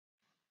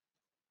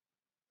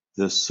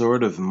This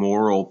sort of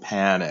moral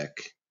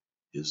panic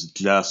is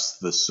just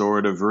the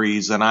sort of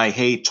reason I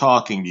hate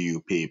talking to you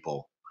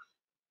people.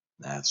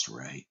 That's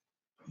right,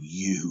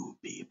 you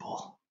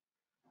people.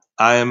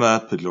 I am a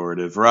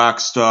pejorative rock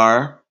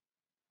star,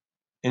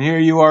 and here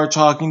you are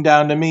talking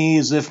down to me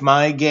as if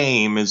my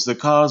game is the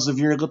cause of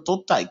your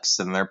little dykes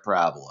and their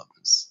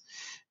problems.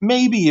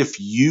 Maybe if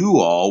you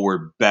all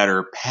were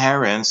better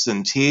parents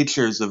and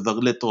teachers of the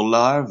little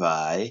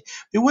larvae,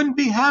 we wouldn't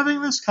be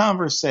having this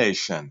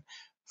conversation.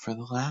 For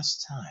the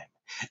last time,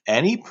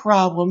 any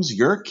problems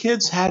your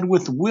kids had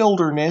with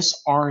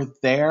wilderness are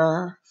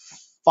their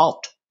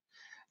fault,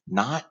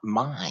 not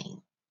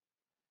mine.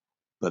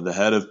 But the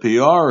head of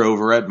PR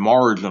over at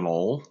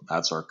Marginal,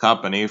 that's our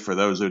company for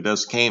those who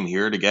just came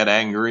here to get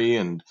angry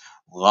and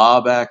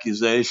lob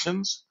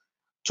accusations,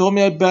 told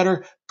me I'd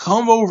better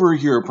come over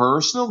here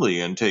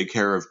personally and take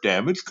care of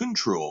damage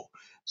control.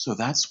 So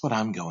that's what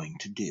I'm going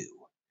to do.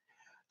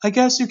 I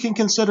guess you can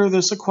consider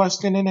this a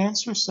question and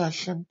answer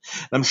session.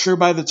 I'm sure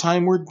by the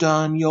time we're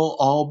done, you'll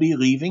all be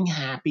leaving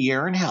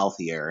happier and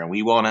healthier, and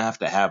we won't have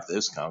to have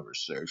this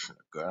conversation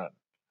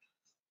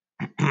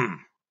again.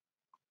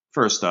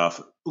 First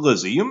off,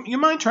 Lizzie, you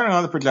mind turning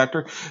on the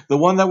projector? The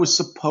one that was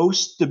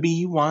supposed to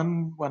be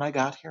one when I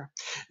got here?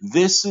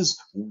 This is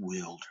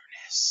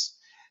Wilderness.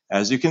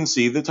 As you can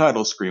see, the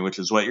title screen, which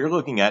is what you're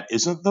looking at,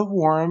 isn't the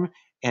warm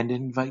and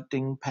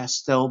inviting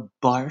pastel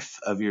barf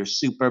of your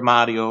Super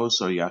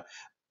Marios or your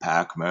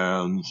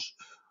Pac-Mans.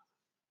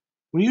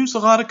 We use a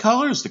lot of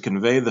colors to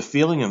convey the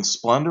feeling and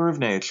splendor of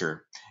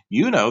nature.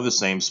 You know, the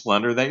same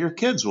splendor that your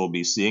kids will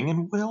be seeing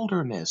in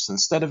wilderness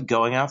instead of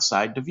going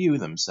outside to view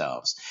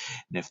themselves.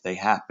 And if they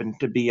happen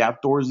to be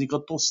outdoorsy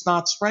little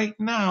snots right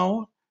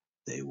now,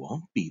 they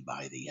won't be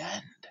by the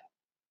end.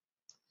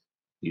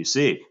 You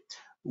see,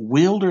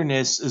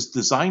 wilderness is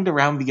designed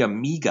around the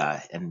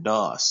Amiga and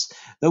DOS,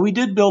 though we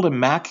did build a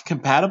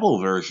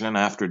Mac-compatible version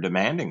after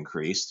demand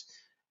increased.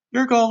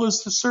 Your goal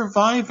is to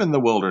survive in the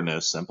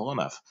wilderness, simple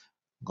enough.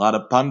 A lot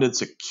of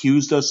pundits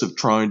accused us of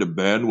trying to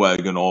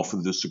bandwagon off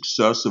of the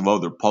success of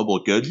other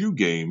public edu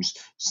games,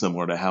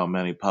 similar to how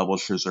many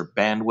publishers are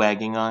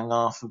bandwagoning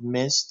off of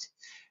Myst.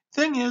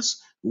 Thing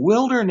is,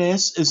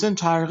 Wilderness is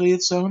entirely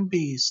its own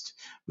beast.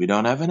 We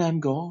don't have an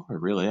end goal, or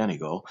really any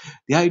goal.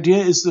 The idea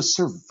is to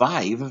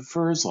survive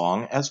for as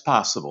long as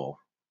possible.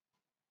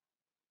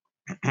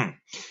 And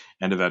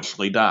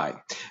eventually die.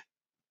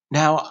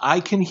 Now,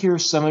 I can hear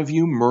some of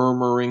you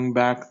murmuring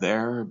back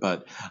there,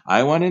 but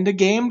I went into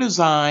game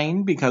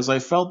design because I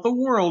felt the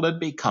world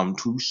had become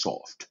too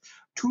soft,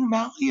 too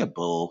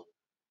malleable.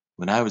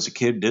 When I was a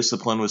kid,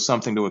 discipline was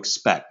something to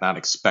expect, not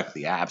expect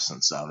the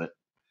absence of it.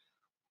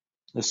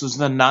 This was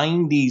the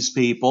 90s,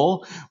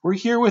 people. We're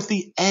here with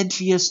the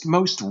edgiest,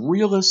 most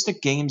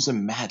realistic games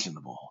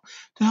imaginable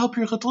to help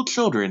your little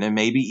children and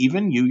maybe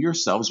even you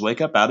yourselves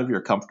wake up out of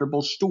your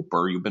comfortable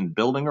stupor you've been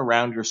building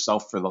around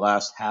yourself for the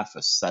last half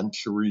a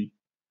century.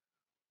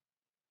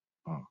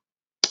 Oh.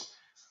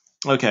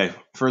 Okay,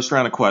 first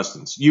round of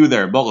questions. You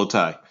there, bolo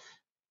tie.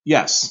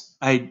 Yes,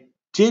 I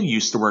did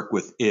used to work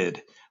with id,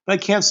 but I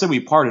can't say we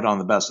parted on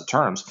the best of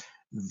terms.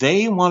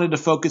 They wanted to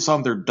focus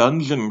on their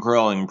dungeon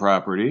crawling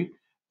property,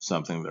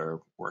 something they're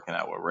working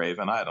out with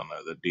Raven. I don't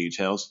know the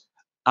details.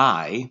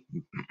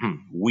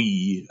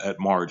 We at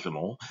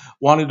Marginal,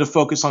 wanted to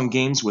focus on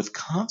games with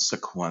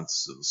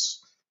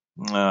consequences.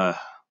 Uh,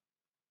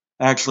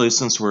 Actually,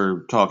 since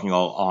we're talking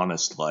all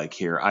honest like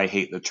here, I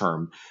hate the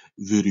term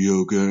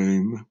video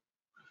game.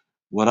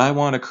 What I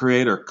want to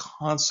create are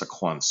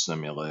consequence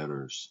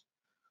simulators.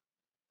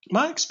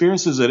 My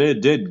experiences at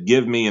it did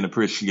give me an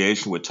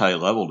appreciation with tight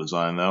level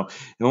design, though.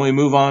 And when we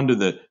move on to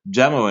the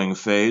demoing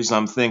phase,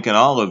 I'm thinking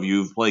all of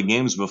you who've played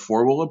games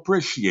before will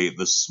appreciate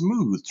the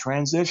smooth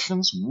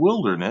transitions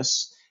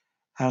Wilderness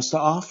has to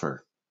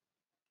offer.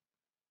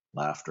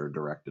 Laughter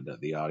directed at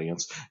the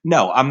audience.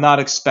 No, I'm not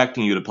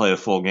expecting you to play a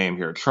full game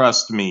here.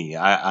 Trust me,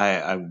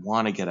 I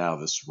want to get out of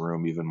this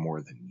room even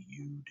more than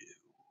you do.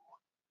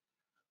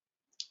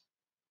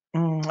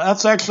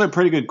 That's actually a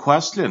pretty good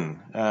question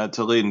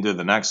to lead into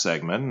the next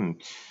segment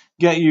and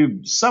get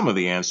you some of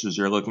the answers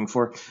you're looking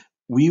for.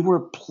 We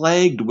were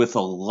plagued with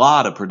a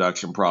lot of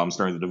production problems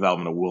during the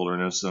development of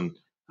Wilderness, and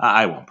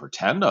I won't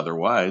pretend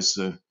otherwise.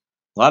 A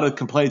lot of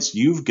complaints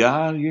you've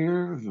got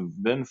here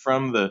have been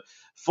from the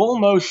full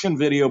motion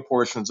video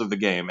portions of the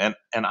game,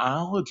 and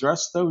I'll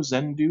address those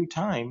in due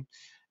time.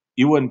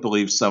 You wouldn't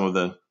believe some of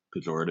the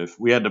pejorative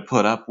we had to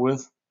put up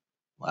with.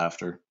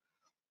 Laughter.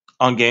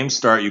 On Game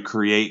Start, you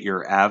create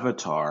your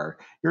avatar,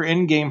 your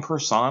in-game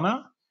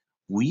persona.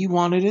 We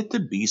wanted it to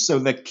be so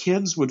that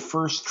kids would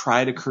first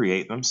try to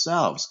create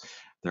themselves.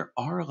 There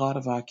are a lot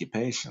of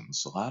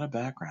occupations, a lot of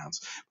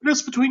backgrounds, but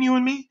just between you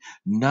and me,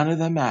 none of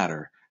them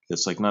matter,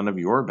 just like none of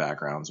your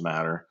backgrounds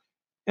matter.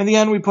 In the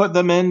end, we put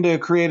them in to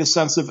create a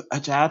sense of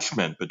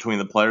attachment between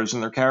the players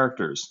and their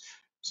characters.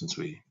 Since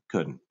we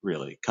couldn't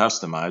really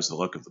customize the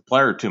look of the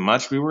player too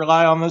much, we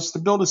rely on this to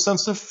build a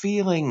sense of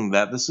feeling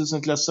that this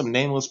isn't just some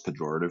nameless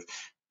pejorative.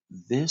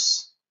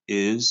 This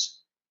is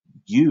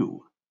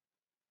you.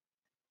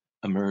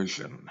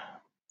 Immersion.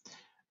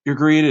 You're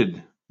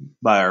greeted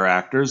by our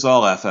actors,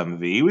 all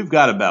FMV. We've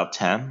got about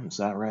 10, is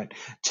that right?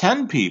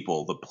 10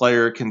 people the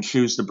player can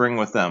choose to bring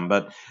with them,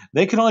 but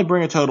they can only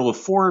bring a total of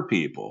 4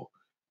 people.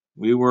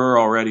 We were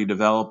already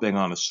developing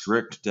on a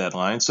strict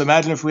deadline, so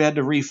imagine if we had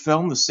to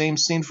refilm the same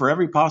scene for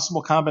every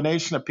possible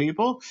combination of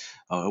people.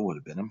 Oh, it would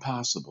have been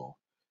impossible.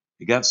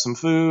 You get some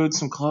food,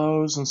 some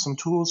clothes, and some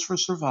tools for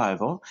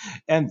survival,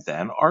 and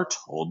then are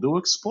told to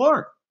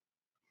explore.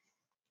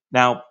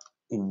 Now,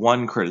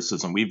 one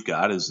criticism we've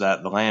got is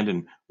that the land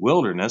and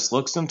wilderness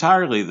looks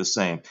entirely the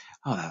same.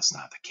 Oh, that's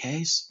not the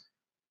case.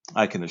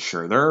 I can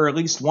assure there are at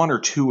least 1 or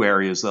 2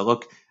 areas that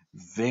look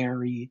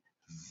very,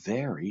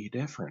 very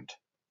different.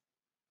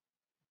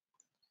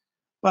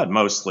 But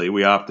mostly,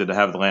 we opted to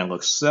have the land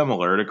look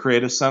similar to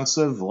create a sense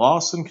of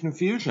loss and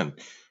confusion.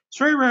 It's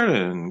very rare to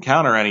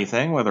encounter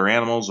anything, whether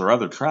animals or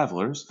other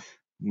travelers.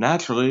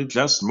 Naturally,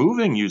 just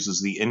moving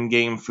uses the in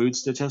game food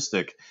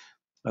statistic.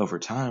 Over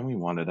time, we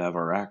wanted to have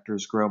our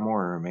actors grow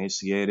more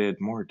emaciated,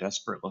 more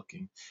desperate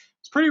looking.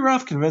 It's pretty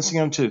rough convincing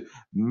them to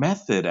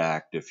method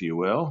act, if you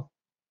will.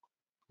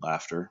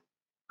 Laughter.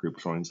 Group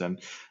joins in.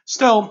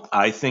 Still,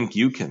 I think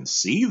you can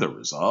see the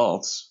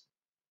results.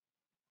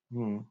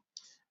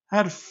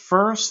 At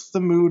first, the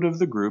mood of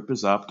the group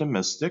is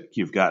optimistic.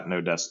 You've got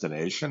no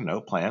destination,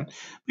 no plan.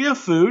 We have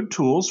food,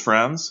 tools,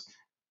 friends.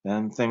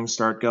 Then things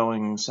start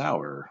going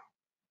sour.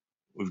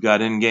 We've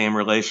got in-game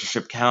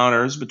relationship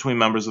counters between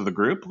members of the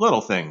group.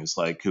 Little things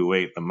like who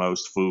ate the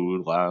most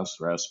food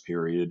last rest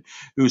period,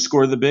 who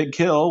scored the big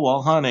kill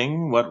while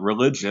hunting, what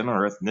religion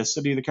or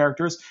ethnicity the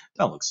character is.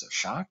 Don't look so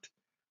shocked.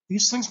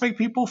 These things make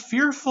people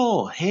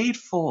fearful,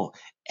 hateful,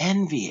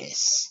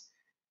 envious.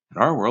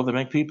 In our world, they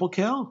make people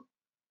kill.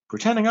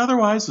 Pretending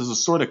otherwise is a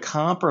sort of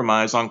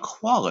compromise on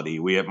quality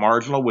we at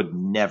Marginal would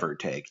never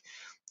take.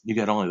 You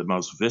get only the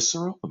most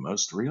visceral, the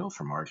most real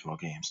from Marginal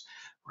games.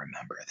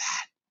 Remember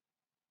that.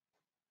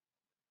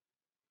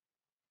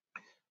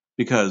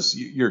 Because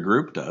your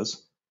group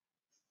does.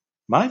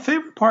 My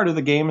favorite part of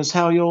the game is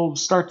how you'll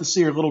start to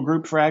see your little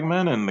group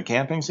fragment in the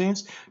camping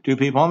scenes. 2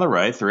 people on the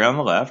right, 3 on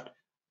the left.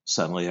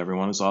 Suddenly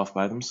everyone is off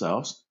by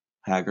themselves,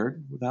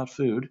 haggard, without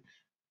food.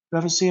 You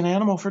haven't seen an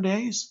animal for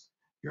days.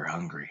 You're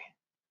hungry,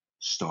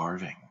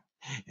 starving,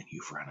 and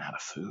you've run out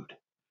of food.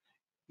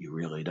 You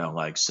really don't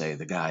like, say,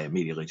 the guy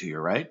immediately to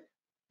your right.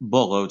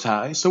 Bolo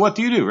tie. So what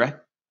do, right?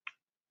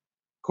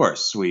 Of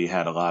course, we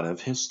had a lot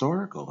of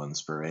historical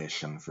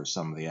inspiration for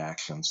some of the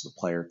actions the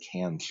player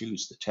can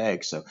choose to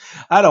take, so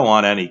I don't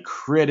want any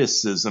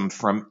criticism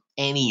from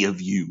any of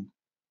you.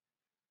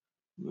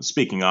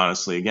 Speaking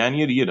honestly, again,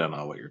 you don't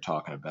know what you're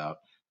talking about.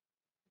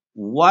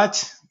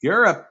 What?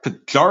 You're a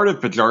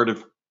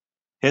pejorative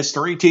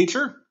history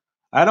teacher?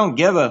 I don't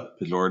give a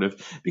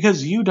pejorative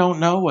because you don't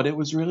know what it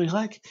was really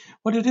like,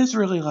 what it is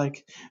really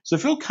like. So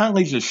if you'll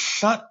kindly just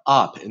shut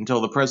up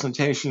until the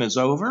presentation is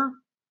over,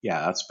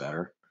 yeah, that's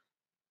better.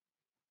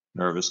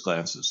 Nervous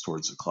glances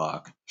towards the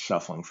clock,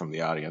 shuffling from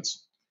the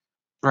audience.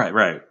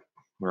 Right.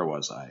 Where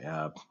was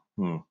I?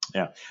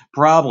 Yeah.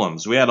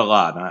 Problems. We had a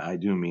lot. I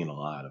do mean a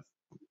lot of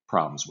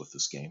problems with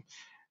this game.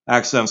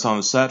 Accidents on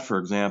the set, for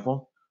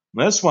example.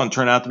 This one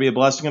turned out to be a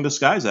blessing in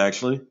disguise,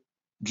 actually.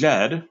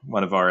 Jed,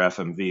 one of our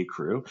FMV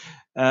crew,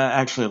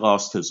 actually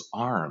lost his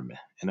arm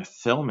in a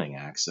filming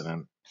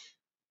accident.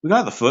 We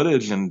got the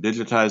footage and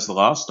digitized the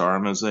lost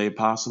arm as a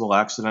possible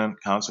accident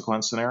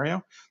consequence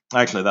scenario.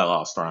 Actually, that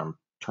lost arm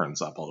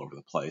turns up all over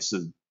the place.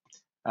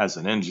 As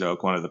an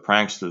in-joke, one of the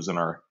pranksters in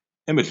our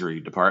imagery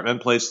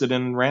department placed it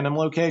in random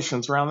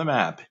locations around the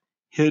map,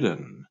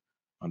 hidden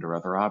under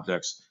other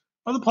objects.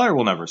 Well, the player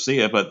will never see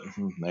it, but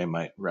they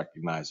might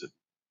recognize it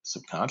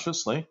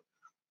subconsciously.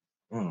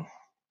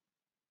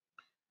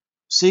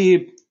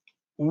 See,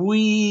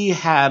 we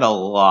had a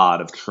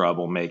lot of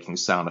trouble making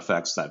sound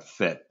effects that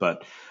fit,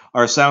 but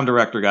our sound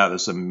director got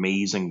this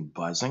amazing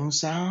buzzing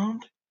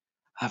sound.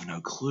 I have no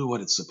clue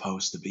what it's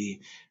supposed to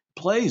be.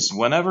 Plays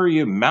whenever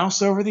you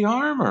mouse over the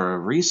arm or a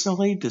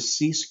recently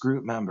deceased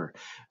group member.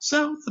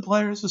 So the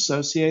players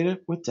associate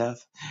it with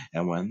death,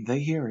 and when they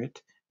hear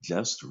it,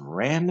 just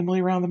randomly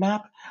around the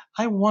map,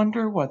 I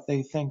wonder what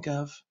they think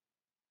of.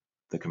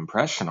 The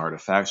compression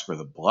artifacts where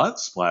the blood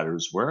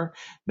splatters were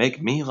make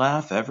me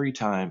laugh every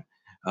time.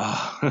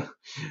 Oh,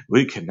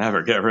 we can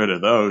never get rid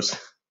of those.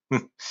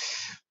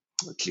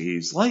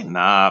 Geez, lighten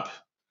up.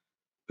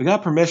 We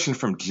got permission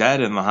from Jed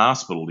in the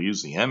hospital to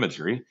use the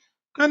imagery.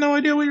 Got no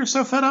idea what you're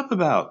so fed up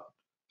about.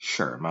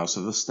 Sure, most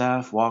of the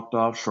staff walked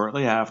off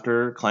shortly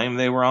after, claimed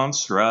they were on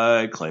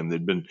strike, claimed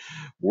they'd been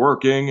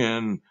working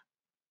in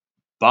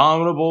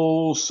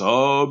abominable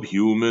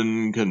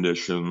subhuman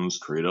conditions,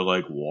 treated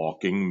like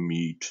walking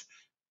meat.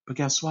 But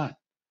guess what?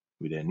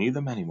 We didn't need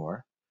them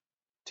anymore.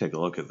 Take a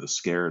look at the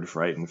scared,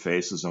 frightened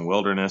faces in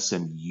Wilderness,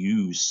 and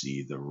you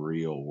see the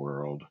real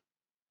world.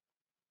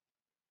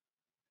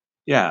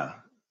 Yeah,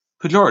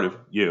 pejorative,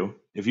 you,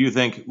 if you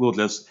think we'll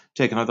just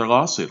take another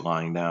lawsuit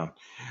lying down.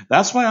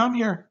 That's why I'm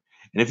here.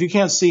 And if you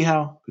can't see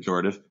how,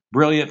 pejorative,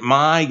 brilliant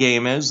my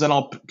game is, then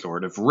I'll,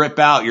 pejorative, rip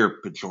out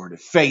your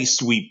pejorative face,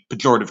 sweet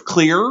pejorative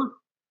clear.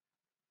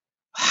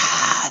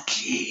 Ah,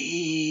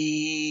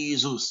 gee.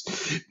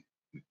 Jesus,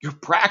 you're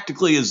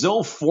practically as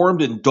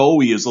ill-formed and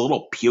doughy as the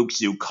little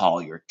pukes you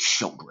call your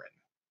children.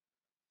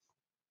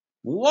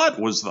 What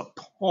was the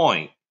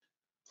point?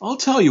 I'll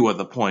tell you what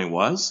the point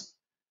was.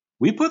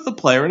 We put the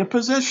player in a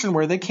position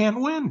where they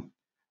can't win,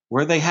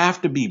 where they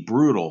have to be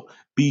brutal,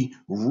 be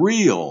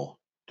real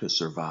to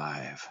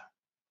survive.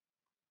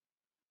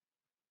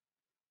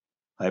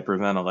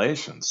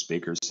 Hyperventilation.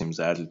 Speaker seems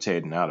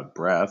agitated and out of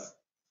breath.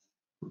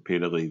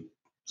 Repeatedly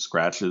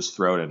scratches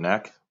throat and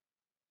neck.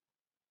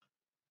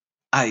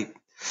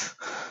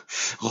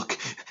 Look,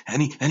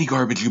 any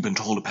garbage you've been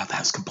told about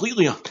that is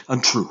completely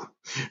untrue.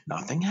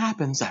 Nothing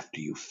happens after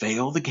you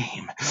fail the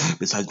game,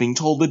 besides being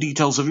told the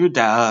details of your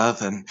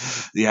death and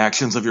the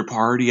actions of your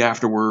party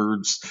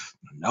afterwards.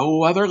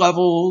 No other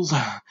levels,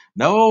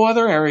 no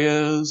other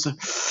areas.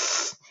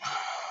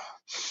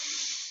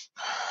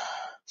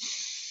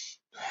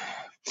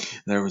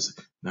 There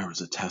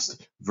was a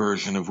test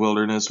version of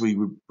Wilderness we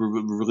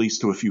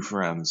released to a few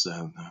friends.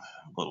 A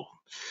little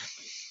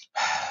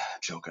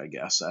joke, I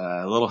guess.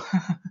 A little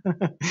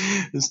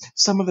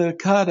some of the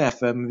cut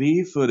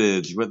FMV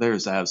footage, but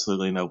there's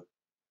absolutely no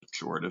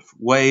sort of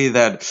way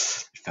that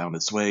found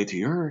its way to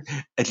your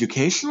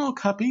educational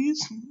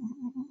cuppies.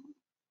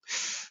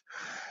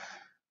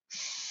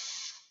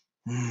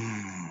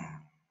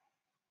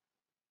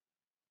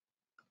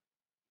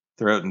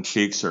 Throat and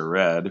cheeks are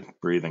red,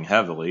 breathing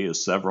heavily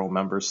as several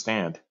members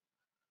stand.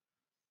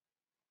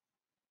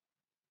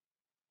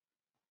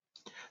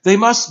 They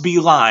must be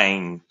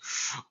lying.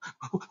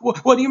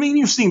 What do you mean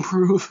you've seen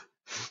proof?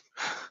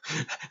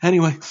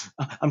 Anyway,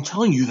 I'm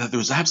telling you that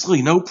there's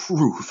absolutely no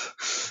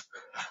proof.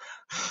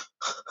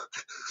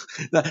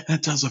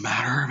 That doesn't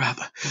matter about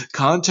the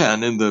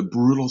content in the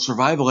brutal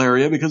survival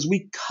area because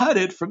we cut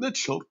it from the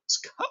children's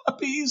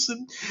copies.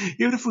 And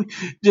even if we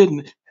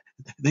didn't,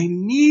 they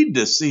need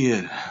to see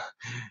it.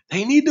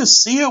 They need to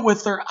see it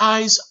with their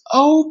eyes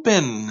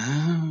open.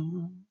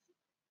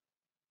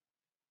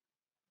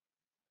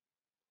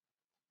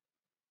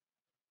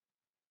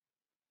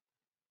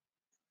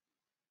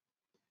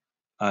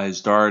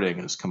 Eyes darting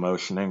as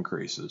commotion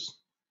increases.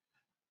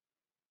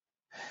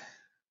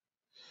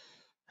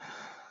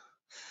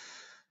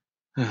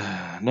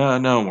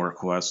 No more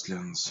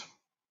questions.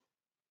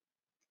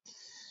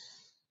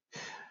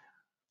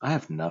 I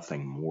have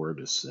nothing more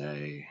to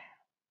say.